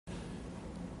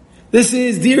This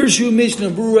is Dirshu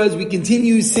Mishnah Berurah as we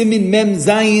continue Simin Mem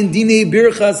Zayin Dine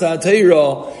Birchas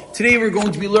HaTorah. Today we're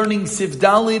going to be learning Sif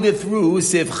Daled through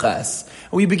Sif Ches.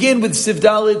 We begin with Sif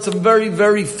Daled, some very,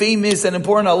 very famous and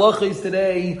important halachas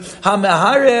today.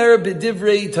 HaMeharer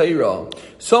b'divrei Torah.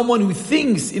 Someone who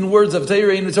thinks in words of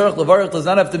Torah in Tzarech Levarach does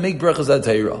not have to make brachas at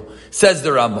Torah. Says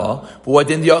the Rama. But what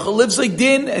din Yachal lives like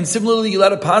din, and similarly you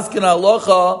let a paskin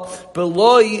halacha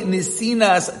beloi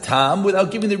nisinas tam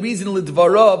without giving the reason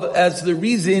lidvarav as to the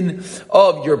reason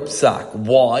of your psak.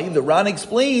 Why? The Ran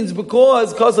explains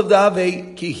because of the have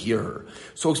kihir.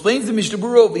 So explains the Mishnah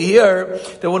Berurah over here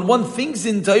that when one thinks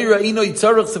in Torah,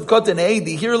 Tzarech Sivkot and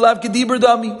the here lav kedibur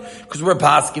dami, because we're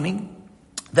paskining.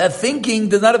 That thinking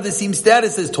does not have the same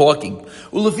status as talking.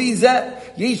 And says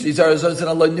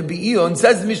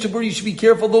the Mishnah Berurah, you should be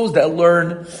careful those that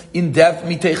learn in depth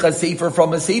mitecha sefer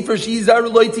from a sefer.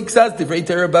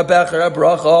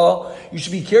 You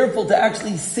should be careful to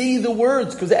actually say the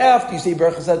words, because after you say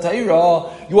brachas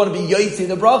HaTorah, you want to be yaitse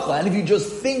the bracha. And if you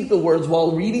just think the words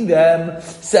while reading them,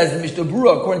 says the Mishnah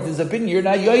Berurah, according to his opinion, you're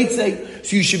not yaitse.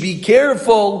 So you should be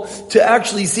careful to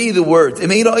actually say the words.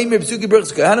 Unless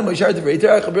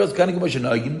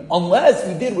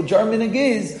we did what our minhag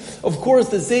is, of course,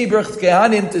 to say Berachas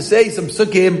Kehanim, to say some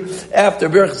Sukkim after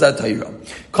Berachas HaTorah.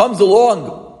 Comes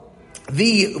along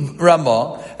the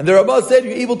Rama, and the Rama said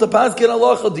you're able to pass Ken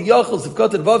Halacha, the Yachal,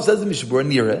 Sivkat and Vav, says the Mishnah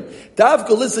Berurah, Nira. Davka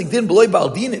lislik din beloy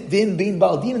Baldin, din bein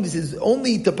Baldin, this is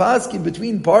only to pass in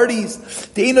between parties,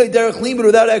 Deinoi Derech Limud,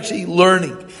 without actually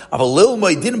learning. Avalil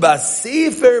Moy din ba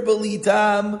Sefer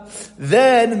Belitam,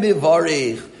 then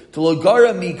Mivarech. To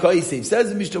Logara Mikaisev. Says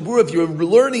the Mishnah Berurah, if you're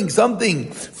learning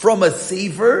something from a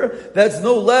sefer, that's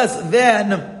no less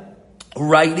than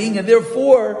writing, and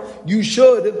therefore you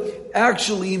should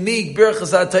actually make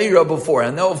Berachas HaTorah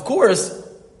beforehand. Now, of course,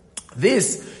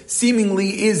 this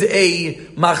seemingly is a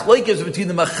machlokes between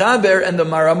the Mechaber and the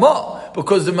Maramah.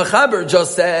 Because the Mechaber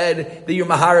just said that you're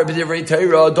Mahara b'divrei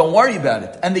Torah, don't worry about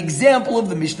it. And the example of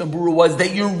the Mishnah Berurah was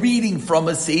that you're reading from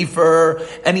a sefer,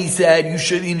 and he said you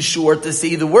should ensure to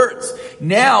say the words.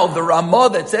 Now, the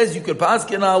Ramah that says you could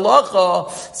paskin halacha,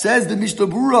 says the Mishnah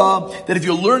Berurah that if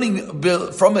you're learning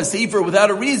from a sefer without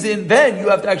a reason, then you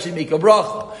have to actually make a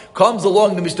bracha. Comes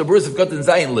along the Mishnah Berurah of Katan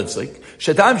Zayin lives like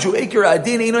Shatam Shu Eker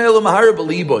Adin Eino Elo Mahara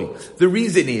b'liboy. The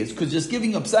reason is because just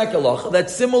giving a psak halacha,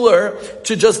 that's similar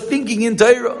to just thinking in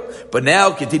Torah. But now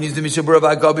continues the Mishnah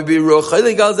Berurah Agabi Biruch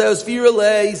Chaylik Al Zeus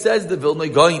Firale. He says the Vilna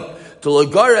Gaon to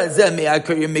Lagara Zeh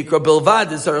Me'akar Yemikra Bilvad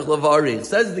Tzarech Levarich.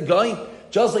 Says the Gaon,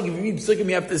 just like if you read Psukim,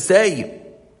 you have to say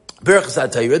Berachas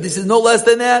HaTorah. This is no less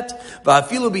than that.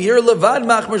 Va'afilu b'hir levad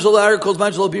machmer shalahar kol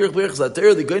zman shelo birach Berachas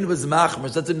HaTorah. The Gaon was machmer.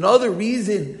 So that's another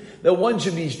reason that one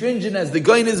should be stringent, as the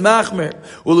Gaon is machmer.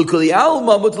 Ulukuli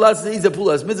alma mutlas neiza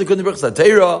pulas mitzvah kun Berachas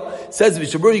HaTorah. Says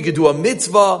Mishnah Berurah, you could do a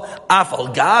mitzvah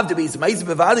afal gav to be ma'is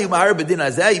bevadi umahar b'din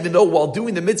hazeh. Even though while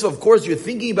doing the mitzvah, of course, you're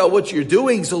thinking about what you're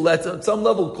doing, so that's at some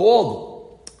level called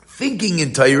thinking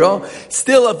in Torah.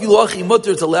 Still, if you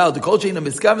mutter, it's allowed. The culture in a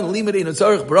miskaven limit in a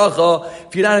tzarech bracha.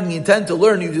 If you're not having the intent to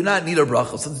learn, you do not need a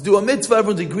bracha. So to do a mitzvah,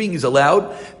 everyone's agreeing is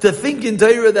allowed. To think in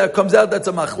Torah, that comes out, that's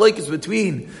a machlokes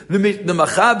between the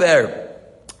Mechaber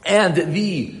and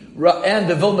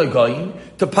the Vilna Gaon.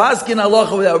 To paskin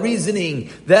halacha without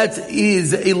reasoning, that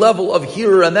is a level of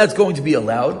hearer, and that's going to be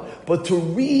allowed. But to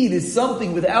read is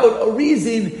something without a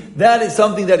reason, that is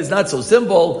something that is not so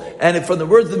simple. And if from the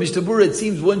words of the Mishnah Berurah, it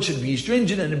seems one should be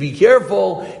stringent and be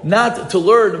careful not to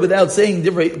learn without saying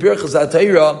Berachas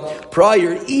HaTorah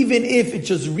prior, even if it's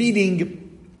just reading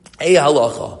a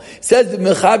halacha. Says the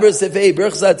Mechaber Sefei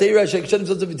Berachas HaTorah Shekshad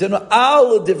Mitzvot Vitenu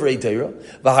Al Divrei Torah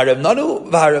V'Harevnanu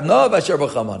V'Harevna V'Asher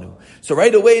B'Chamanu. So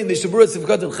right away in Mishnah Berurah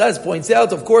Sivkat Ches points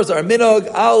out, of course, our minhag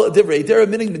Al Divrei Torah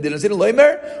minhag Medina Sin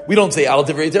Loimer. We don't say Al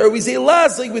Divrei Torah, we say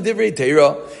last like with Divrei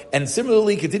Torah. And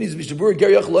similarly continues Mishnah Berurah Ger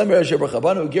Yach Loimer Asher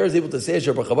B'Chamanu. Ger is able to say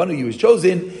Asher B'Chamanu, he was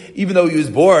chosen even though he was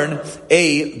born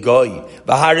a goy.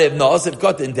 V'Harevna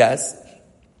Sivkat in Des.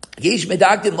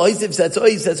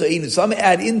 Some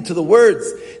add into the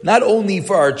words, not only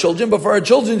for our children, but for our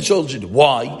children's children.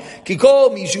 Why? If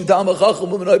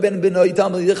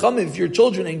your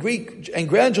children and Greek and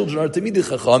grandchildren are Tamidei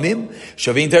Chachamim,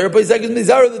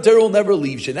 the Torah will never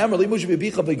leave. Says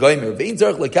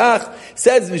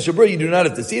Mishnah Berurah, you do not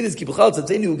have to say this, and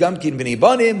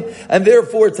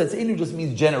therefore Tzatzenu just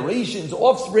means generations,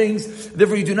 offsprings,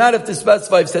 therefore you do not have to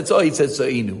specify if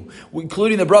Tzatzoi,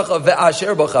 including the bracha of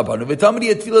Ve'asher B'Cha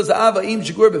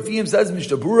says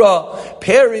Mishnah Berurah,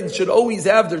 parents should always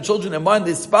have their children in mind.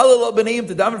 They spalal b'neim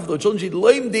to daven for their children.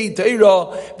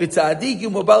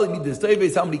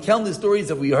 How many countless stories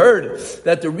have we heard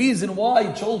that the reason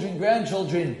why children,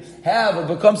 grandchildren have or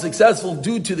become successful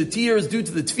due to the tears, due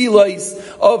to the tefillahs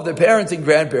of their parents and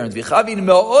grandparents. When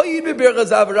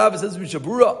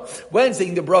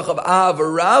saying the bracha of Av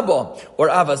or Rabba or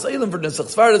Av HaSeilim for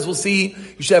Nesach Sfardas, we'll see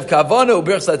you should have Kavana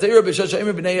Uberch Satera B'Shash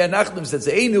Eimer B'nei Anachlim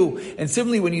Setzeinu. And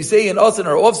similarly, when you say in us and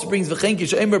our offsprings V'chen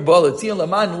Kish Eimer B'Ala Tzion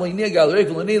Laman Lo'inei Gal Reik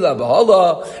Lo'inei La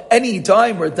B'Hala. Any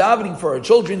time we're davening for our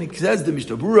children, it says the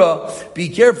Mishnah Berurah, be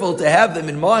careful to have them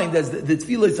in mind, as the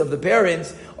tefillahs of the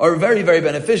parents are very, very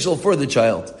beneficial for the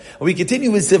child. And we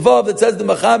continue with Sivav that says the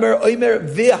Machamer Omer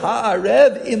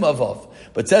V'Ha'arev Im Avav.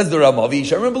 But says the Ramah, when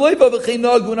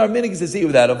our minig is to say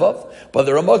without avav, but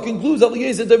the Ramah concludes,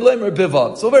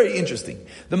 so very interesting.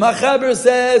 The Machaber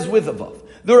says with avav.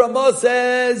 The Ramah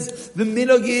says the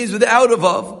minig is without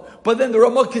avav, but then the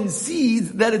Ramah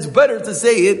concedes that it's better to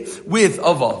say it with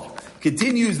avav.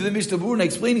 Continues the Mishnah Berurah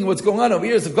explaining what's going on over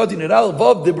here.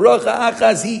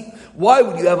 Why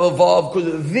would you have a vav?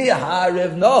 Because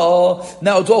v'harev, no.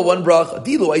 Now it's all one bracha.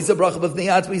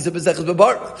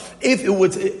 If it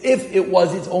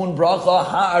was its own bracha,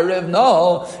 ha'arev,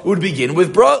 no, it would begin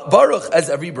with baruch, as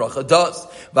every bracha does.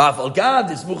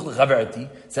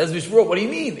 Says Mishmur, what do you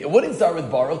mean? It wouldn't start with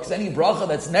baruch, because any bracha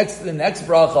that's next to the next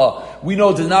bracha, we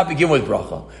know does not begin with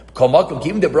bracha. The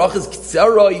brachas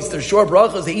ktsara, they're short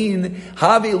brachas.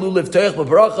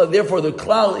 Therefore, the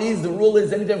klal is, the rule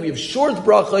is, anytime we have short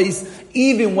brachas,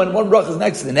 even when one bracha is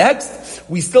next to the next,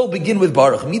 we still begin with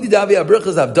baruch.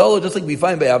 Just like we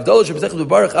find by Avdallah,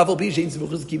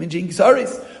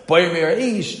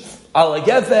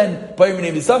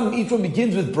 each one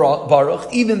begins with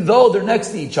baruch, even though they're next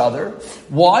to each other.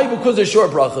 Why? Because they're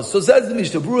short brachas. So says the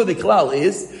Mishnah Berurah, the klal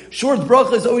is, short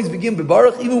brachas always begin with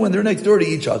baruch, even when they're next door to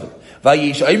each other. But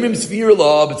says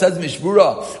Mishnah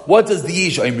Berurah, what does the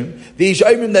Yesh Aimrim? The Yesh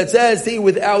Aimrim that says, say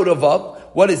without avav,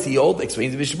 what is he old?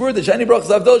 Explains the Mishnah Berurah, the shani brachas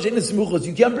Avdallah, shein smuchos.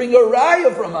 You can't bring a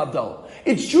raya from Avdallah.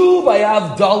 It's true, by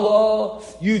Avdallah,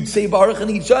 you'd say baruch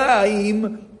and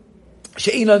Yishayim,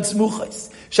 shein smuchos.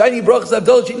 Shiny brachas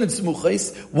Avdallah shein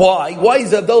smuchos. Why? Why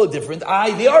is Avdallah different?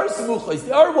 They are smuchos.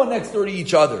 They are one next door to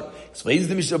each other. Explains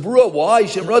the Mishnah Berurah why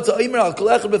because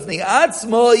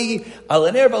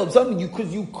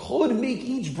you could make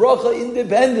each bracha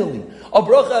independently. A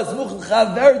bracha asmuch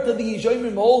chaverta the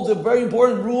Yishayim holds a very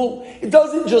important rule. It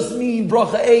doesn't just mean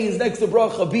bracha A is next to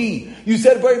bracha B. You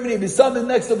said Bar Minei B'Sam is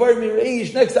next to Bar Minei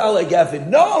Reish, next to Alei Gafin.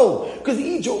 No, because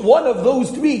each one of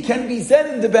those three can be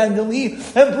said independently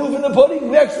and prove in the pudding.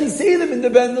 We actually say them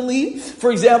independently.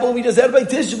 For example, we just said by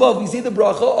Tisha B'Av, we say the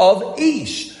bracha of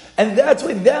Ish. And that's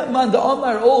why that man, the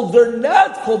Amar old, they're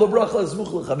not called a bracha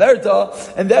asmuch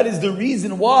l'chaverta, and that is the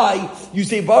reason why you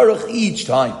say baruch each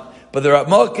time. But the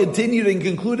Ramah continued and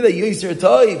concluded that Yisr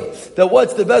Taiv, that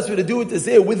what's the best way to do it, to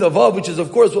say it with a vav, which is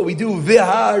of course what we do,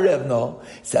 v'harev, no.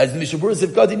 Says Mishnah Berurah,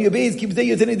 Sivkat in Yabeis, keep day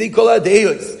yotene, they call out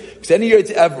deyos. Sending here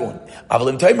to everyone.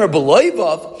 Avalim Taimer b'loy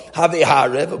vav, have a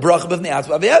harev, bracha b'vnei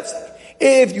atzva v'yevsek.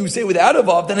 If you say without a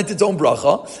vav, then it's its own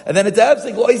bracha, and then it's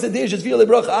absent. According to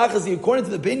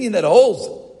the opinion that holds,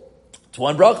 it's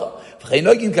one bracha.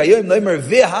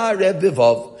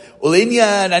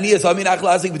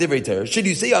 Should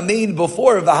you say amen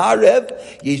before v'harev?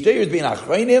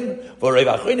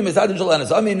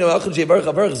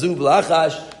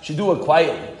 Should do it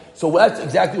quietly. So that's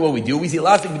exactly what we do. We say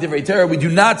last thing b'divrei Torah, we do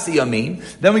not say amen.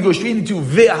 Then we go straight into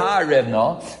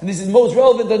v'harevna, and this is most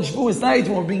relevant on Shavuos night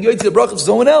when we're being going to the bracha to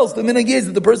someone else. The minhag is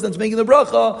that the person that's making the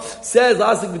bracha says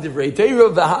last thing b'divrei Torah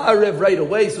v'harev right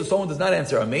away, so someone does not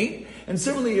answer amen. And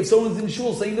similarly, if someone's in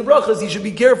shul saying the brachas, he should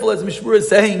be careful, as Mishmur is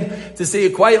saying, to say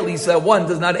it quietly so that one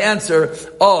does not answer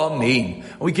amen.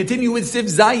 And we continue with Siv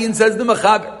Zayin, says the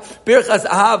Machaber. Berchas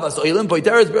ahavas oilim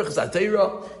poiteres berchas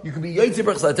atayra. You can be yaitze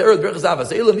berchas atayra berchas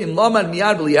ahavas oilim im laman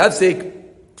miyad b'liyavsik.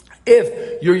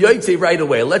 If you're yaitze right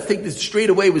away, let's take this straight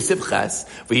away with Sivchas.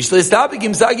 V'yishlestabik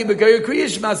im sagi b'kayr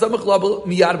kriyish ma'asamach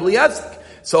miyad b'liyavsik.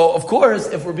 So, of course,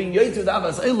 if we're being yaitz with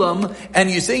Avas Eilam, and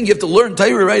you're saying you have to learn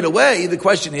Torah right away, the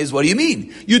question is, what do you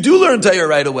mean? You do learn Torah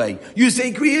right away. You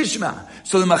say Kriya Shema.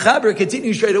 So the Machaber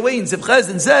continues straight away in Sivchaz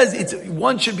and says,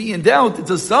 one should be in doubt, it's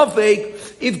a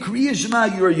suffix, if Kriya Shema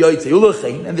you're yaitz,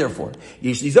 and therefore,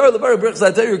 that's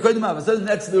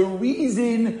the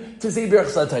reason to say Berch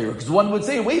Satayra. Because one would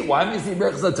say, wait, why am I saying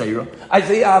Berch Satayra? I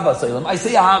say Avas Eilam, I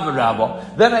say Ahava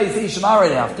Rabbah, then I say Shema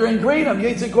right after, and great, I'm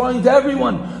yaitz according to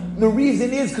everyone. The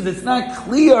reason is because it's not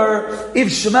clear if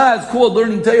Shema is called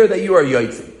learning Torah that you are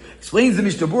Yaitzi. Explains the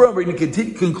Mishnah Berurah. We're going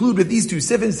to conclude with these two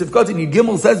sifin. Sifkat and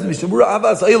Gimel says the Mishnah Berurah,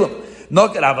 Avas Ha'ilam.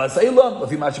 Not at Avas Ha'ilam.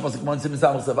 If you match Mosik Mon Sifin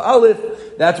Samach Sev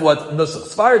Aleph, that's what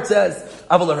Nusach Sfard says.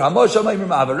 Aval Ramah Shamayim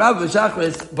Avarav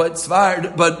V'Shachris.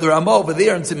 But the Ramah over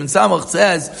there in Sifin Samach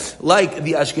says, like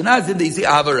the Ashkenazim, they say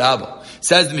Avarav.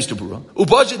 Says the Mishnah Berurah.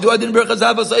 Upasha do adin berachas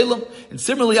Avas Ha'ilam. And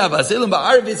similarly, Avas Ha'ilam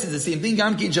ba'arvis is the same thing.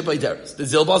 Gamkin shapayteres. The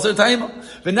zil basar taima.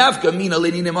 V'nafka mina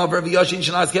leininim avar v'yashin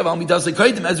shanas kev al midas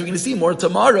lekaitim. As we're going to see more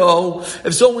tomorrow,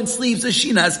 if someone sleeps a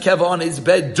shinas kev on his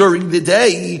bed during the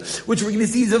day, which we're going to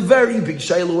see is a very big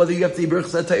shayla, whether you have to say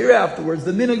berachas Torah afterwards.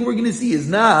 The minhag we're going to see is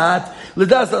not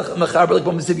l'das mechaber like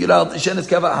b'mesiv yudal shinas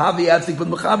kev havi atzik, but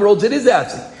mechaber holds it is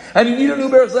atzik. And you need a new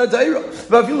berachas Torah.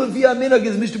 V'afilu v'ya minhag,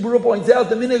 as Mishnah Berurah points out,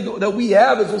 the minhag that we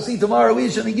have, as we'll see tomorrow, that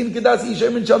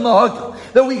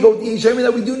we go to Yishermin,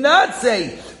 that we do not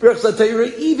say berachas Torah,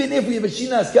 even if we have a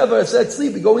shinas kava set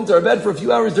sleep, we go into our bed for a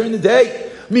few hours during the day.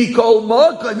 Mikol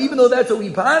makam, even though that's what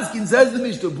we paskin, says the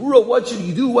Mishnah Berurah, what should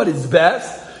you do? What is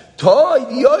best? When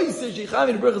you daven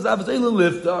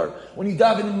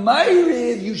in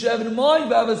Ma'ariv, you should have in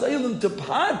mind to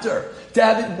pater, to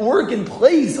have it work in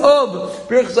place of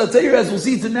berachas Torah, as we'll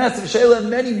see to Nasif Shayla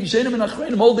and many Rishonim and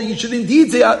Achreinim hold that you should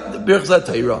indeed say berachas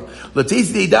Torah.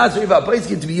 L'teisi deidas roiv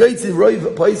ha'paiskim to be yotzei roiv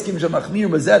ha'paiskim shemachmir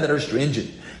mazeh that are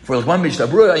stringent. For like one Mishnah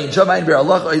Berurah, ayin shamayim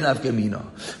beralach ayin avkamina.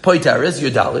 Poitaris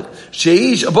yodalit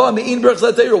sheish abah mein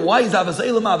berachas Torah. Why is Avas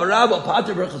Ha'ilam avarab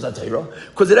pater berachas Torah?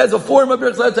 Because it has a form of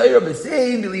berachas Torah.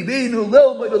 B'seim v'libeinu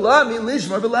lel b'yolami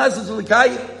lishmar v'lasas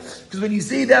v'likayim. Because when you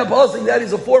say that passing, that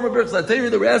is a form of berachas Torah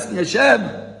that we're asking Hashem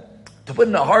to put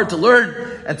in our heart to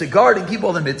learn and to guard and keep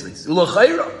all the mitzvahs.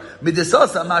 Ulachayra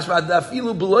midisasa mashvad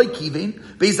dafilu b'loy kivin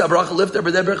beis abracha lifter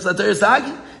b'dei berachas Torah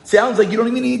sagi. Sounds like you don't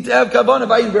even need to have kavanah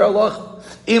v'ayin beralach.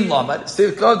 Im lamad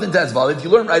sirkav and tazval. If you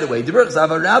learn right away, the berachas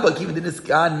avarabba even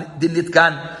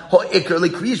dinitkan ho'ikr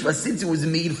lekriishma, since it was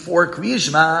made for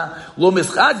kriyishma lo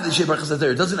mischad the berachas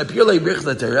Torah. It doesn't appear like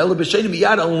berachas Torah ela b'sheinim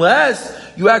miyad unless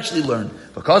you actually learn.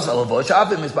 Because alavosh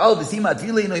avim mispal v'sima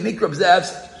tefillah no mikrab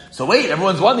zevs. So wait,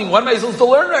 everyone's wondering, when am I supposed to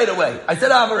learn right away? I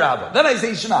said avarabba, then I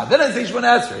say shema, then I say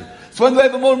shemona esrei. So when do I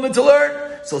have a moment to learn?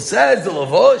 So says the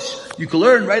Lavosh, you can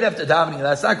learn right after davening.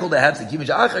 That's not called a hafzik.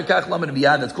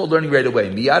 That's called learning right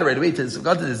away. Miyad right away to the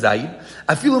Zayin.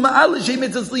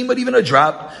 But even a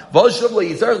drop. And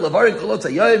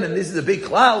this is a big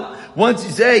cloud. Once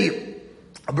you say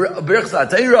berachas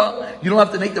Torah, you don't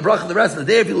have to make the bracha the rest of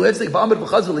the day.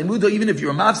 Even if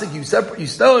you're a mafsik,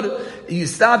 you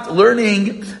stopped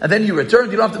learning, and then you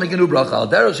returned, you don't have to make a new bracha.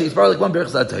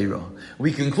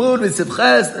 We conclude with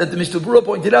Sivches that the Mishnah Berurah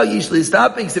pointed out, Yishli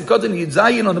stopping Sivkot and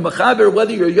Yudzayin on the Mechaber,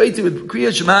 whether you're Yoytzi with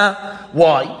Kriya Shema.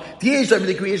 Why? Because some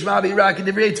say Kriya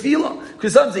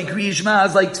Shema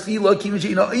is like Tefillah,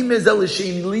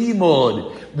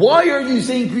 why are you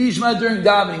saying Kriya Shema during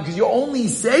davening? Because you're only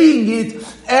saying it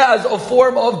as a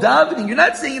form of davening. You're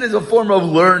not saying it as a form of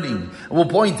learning. And we'll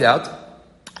point out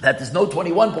that this note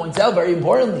 21 points out very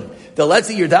importantly that let's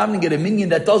say you're davening at a minyan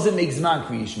that doesn't make Zman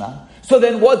Kriya Shema. So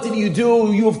then what did you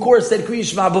do? You of course said Kriya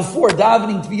Shema before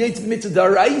davening to be Yotze Mitzvah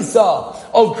Daraisa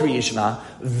of Kriya Shema.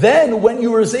 Then when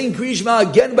you were saying Kriya Shema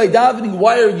again by davening,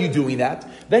 why are you doing that?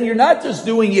 Then you're not just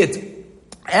doing it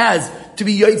as to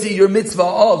be Yotze your mitzvah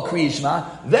of Kriya Shema,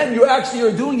 then you actually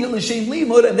are doing it l'shem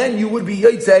limud, and then you would be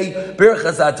Yotze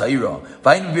berachas Torah.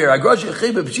 Fine, beer. Agrosh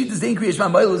yechib b'shit is in Kriya Shema.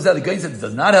 Ma'il is that the guy said it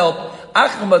does not help.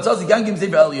 Acham batzasi gangim say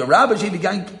b'aliyah. Rabbi shevi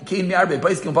gang kein mi'arbe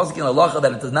paiskim pasuk in halacha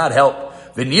that it does not help.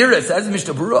 Venira says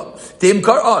Mishnah Berurah.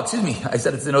 Excuse me. I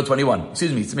said it's in note 21.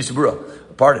 Excuse me. It's Mishnah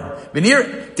Berurah. Pardon.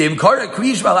 Venira. Teimkara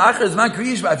Kriya Shema l'achar zman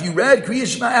Kriya Shema. If you read Kriya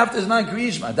Shema after zman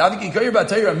Kriya Shema, David Kikayir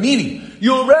B'Torah, meaning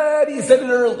you already said it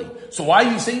early. So why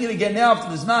are you saying it again now after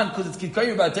the zman? Because it's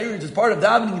Kikayir B'Torah. It's part of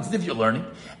davening. It's if you're learning.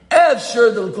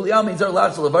 Sure, the Kuliyam means that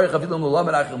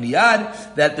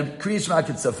the Kriya Shema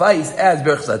could suffice as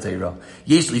berachas Torah.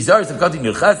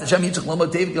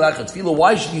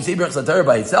 Why should you say berachas Torah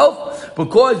by itself?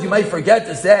 Because you might forget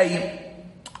to say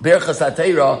berachas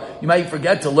Torah. You might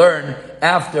forget to learn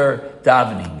after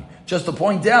davening. Just to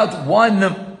point out one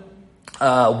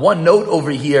note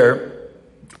over here.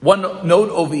 There's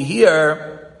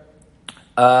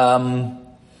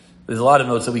a lot of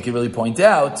notes that we could really point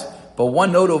out. But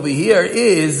one note over here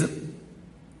is,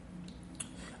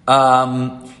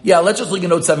 let's just look at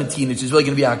note 17, which is really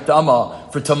going to be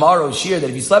Hakdama for tomorrow's shir, that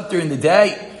if you slept during the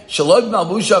day, Shalog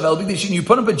Malbushav El Bigdashin, you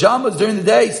put on pajamas during the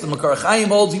day, so the Makar Chaim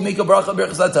holds, you make a bracha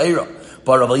berachas Torah.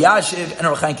 But Rav Elyashiv and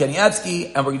Rav Chaim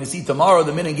Kaniatsky, and we're going to see tomorrow,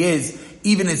 the minhag is,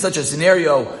 even in such a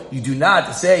scenario, you do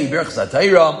not say berachas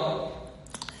Torah,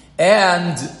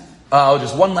 and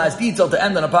Just one last detail to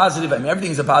end on a positive. I mean,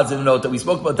 everything's a positive note that we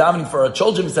spoke about davening for our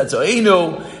children.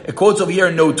 It quotes over here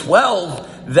in note 12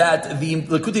 that the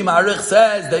Likutei Ma'arich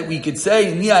says that we could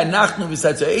say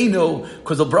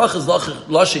because the bracha is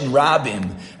lashon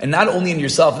rabim, and not only in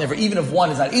yourself. And therefore, even if one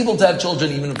is not able to have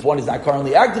children, even if one is not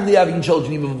currently actively having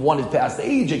children, even if one is past the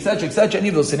age, etc., any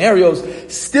of those scenarios,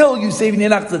 still you saving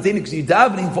because you're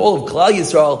davening for all of Klal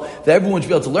Yisrael that everyone should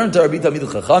be able to learn Torah.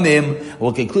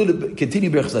 We'll continue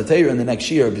Birchas HaTorah in the next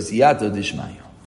year. B'siyata d'ishmaya.